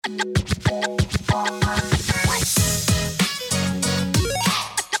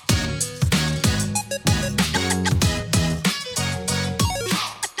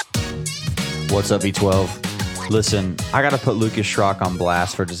What's up, V12? Listen, I got to put Lucas Schrock on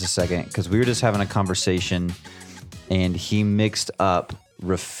blast for just a second because we were just having a conversation and he mixed up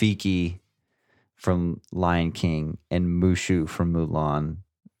Rafiki from Lion King and Mushu from Mulan.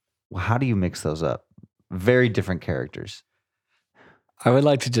 How do you mix those up? Very different characters. I would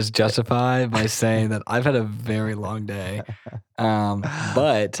like to just justify by saying that I've had a very long day.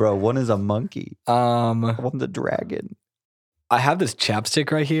 But Bro, one is a monkey. One's a dragon. I have this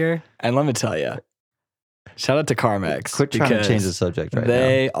chapstick right here, and let me tell you, shout out to Carmex. Quit trying to change the subject right now.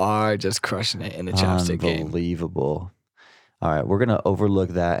 They are just crushing it in the chapstick game. Unbelievable. All right, we're going to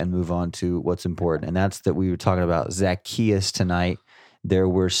overlook that and move on to what's important, and that's that we were talking about Zacchaeus tonight. There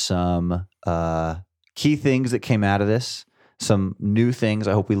were some key things that came out of this, some new things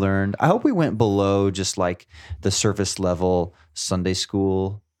I hope we learned. I hope we went below just like the surface level Sunday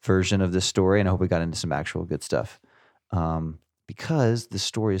school version of this story, and I hope we got into some actual good stuff. Because the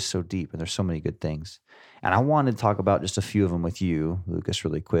story is so deep and there's so many good things. And I wanted to talk about just a few of them with you, Lucas,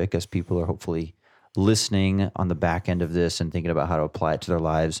 really quick, as people are hopefully listening on the back end of this and thinking about how to apply it to their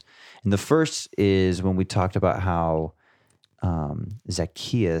lives. And the first is when we talked about how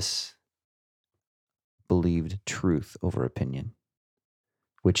Zacchaeus believed truth over opinion,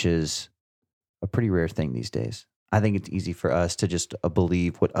 which is a pretty rare thing these days. I think it's easy for us to just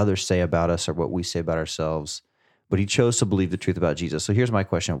believe what others say about us or what we say about ourselves. But he chose to believe the truth about Jesus. So here's my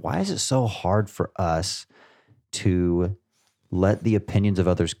question. Why is it so hard for us to let the opinions of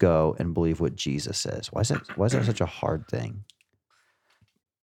others go and believe what Jesus says? Why is that such a hard thing?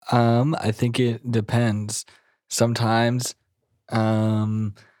 I think it depends. Sometimes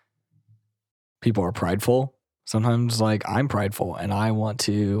people are prideful. Sometimes like I'm prideful and I want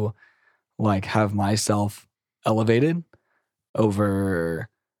to like have myself elevated over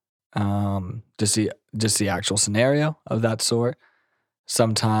just the actual scenario of that sort.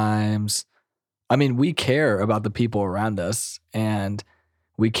 Sometimes, I mean, we care about the people around us and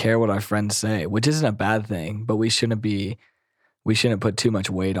we care what our friends say, which isn't a bad thing, but we shouldn't put too much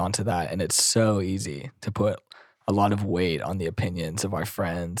weight onto that. And it's so easy to put a lot of weight on the opinions of our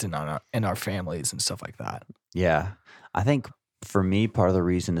friends and on our families and stuff like that. Yeah. I think for me, part of the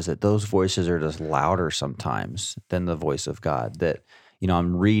reason is that those voices are just louder sometimes than the voice of God. That, you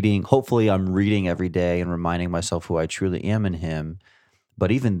know, hopefully I'm reading every day and reminding myself who I truly am in him.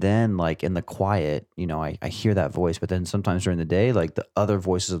 But even then, like in the quiet, you know, I hear that voice, but then sometimes during the day, like the other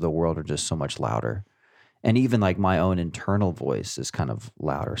voices of the world are just so much louder. And even like my own internal voice is kind of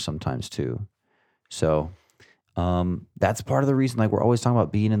louder sometimes too. So that's part of the reason, like we're always talking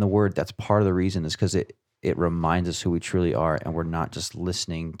about being in the Word. That's part of the reason is because it reminds us who we truly are. And we're not just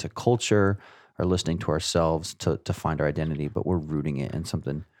listening to culture or listening to ourselves to find our identity, but we're rooting it in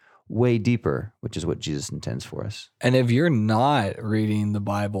something way deeper, which is what Jesus intends for us. And if you're not reading the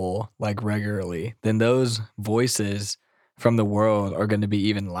Bible like regularly, then those voices from the world are going to be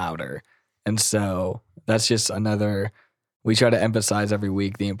even louder. And so that's just we try to emphasize every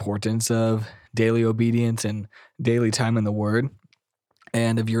week the importance of daily obedience and daily time in the Word.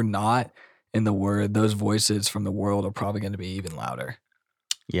 And if you're not in the Word, those voices from the world are probably going to be even louder.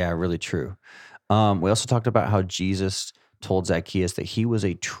 Yeah, really true. We also talked about how Jesus told Zacchaeus that he was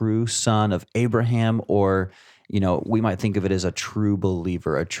a true son of Abraham, or, you know, we might think of it as a true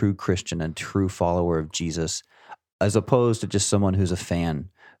believer, a true Christian, a true follower of Jesus, as opposed to just someone who's a fan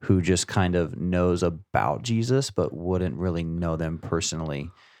who just kind of knows about Jesus, but wouldn't really know them personally.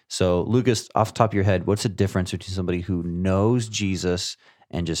 So, Lucas, off the top of your head, what's the difference between somebody who knows Jesus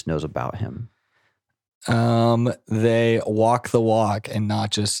and just knows about him? They walk the walk and not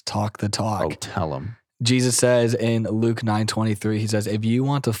just talk the talk. Oh, tell them. Jesus says in Luke 9:23, he says, if you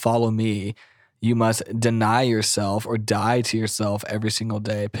want to follow me, you must deny yourself or die to yourself every single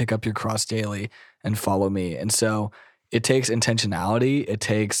day, pick up your cross daily and follow me. And so it takes intentionality. It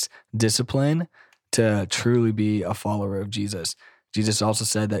takes discipline to truly be a follower of Jesus. Jesus also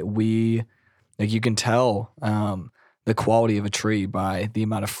said that you can tell the quality of a tree by the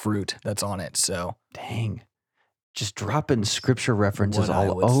amount of fruit that's on it. So, dang, just dropping scripture references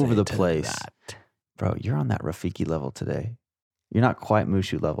all over the place. Bro, you're on that Rafiki level today. You're not quite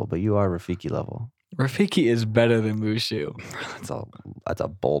Mushu level, but you are Rafiki level. Rafiki is better than Mushu. That's a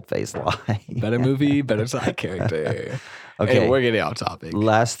bold-faced lie. Better movie, better side character. Okay, hey, we're getting off topic.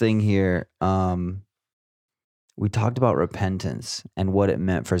 Last thing here, we talked about repentance and what it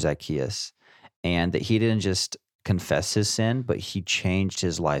meant for Zacchaeus, and that he didn't just confess his sin, but he changed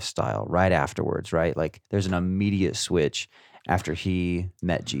his lifestyle right afterwards, right? Like there's an immediate switch. after he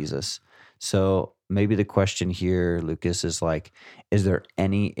met Jesus. So maybe the question here, Lucas, is like, is there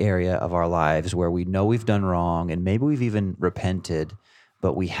any area of our lives where we know we've done wrong and maybe we've even repented,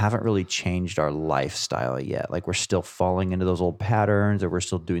 but we haven't really changed our lifestyle yet? Like we're still falling into those old patterns, or we're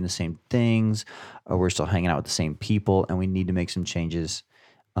still doing the same things, or we're still hanging out with the same people, and we need to make some changes.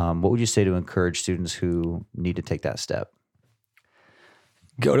 What would you say to encourage students who need to take that step?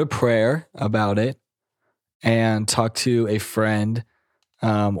 Go to prayer about it and talk to a friend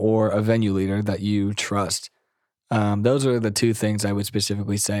or a venue leader that you trust. Those are the two things I would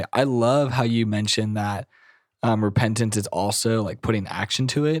specifically say. I love how you mentioned that repentance is also like putting action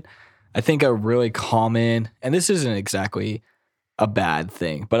to it. I think a really common, and this isn't exactly a bad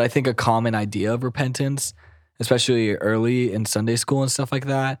thing, but I think a common idea of repentance, especially early in Sunday school and stuff like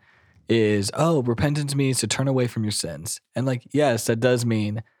that, is, oh, repentance means to turn away from your sins. And like, yes, that does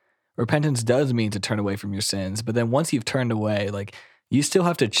mean repentance does mean to turn away from your sins. But then once you've turned away, like you still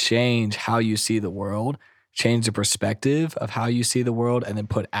have to change how you see the world, change the perspective of how you see the world, and then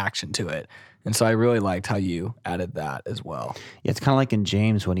put action to it. And so I really liked how you added that as well. Yeah, it's kind of like in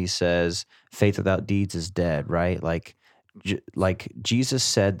James when he says, "Faith without deeds is dead," right? Like Jesus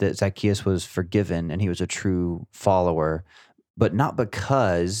said that Zacchaeus was forgiven and he was a true follower, but not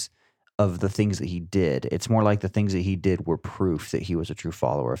because of the things that he did. It's more like the things that he did were proof that he was a true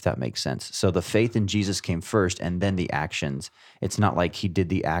follower, if that makes sense. So the faith in Jesus came first and then the actions. It's not like he did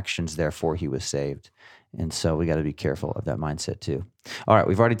the actions, therefore he was saved. And so we got to be careful of that mindset too. All right,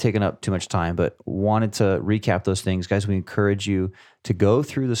 we've already taken up too much time, but wanted to recap those things. Guys, we encourage you to go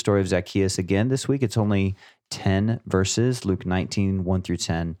through the story of Zacchaeus again this week. It's only 10 verses, Luke 19, 1 through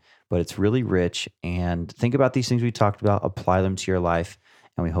 10, but it's really rich. And think about these things we talked about, apply them to your life,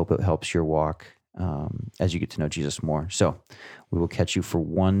 and we hope it helps your walk as you get to know Jesus more. So we will catch you for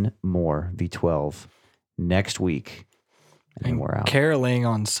one more V12 next week. And then we're out. Caroling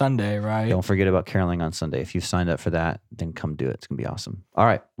on Sunday, right? Don't forget about caroling on Sunday. If you've signed up for that, then come do it. It's going to be awesome. All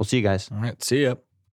right. We'll see you guys. All right. See ya.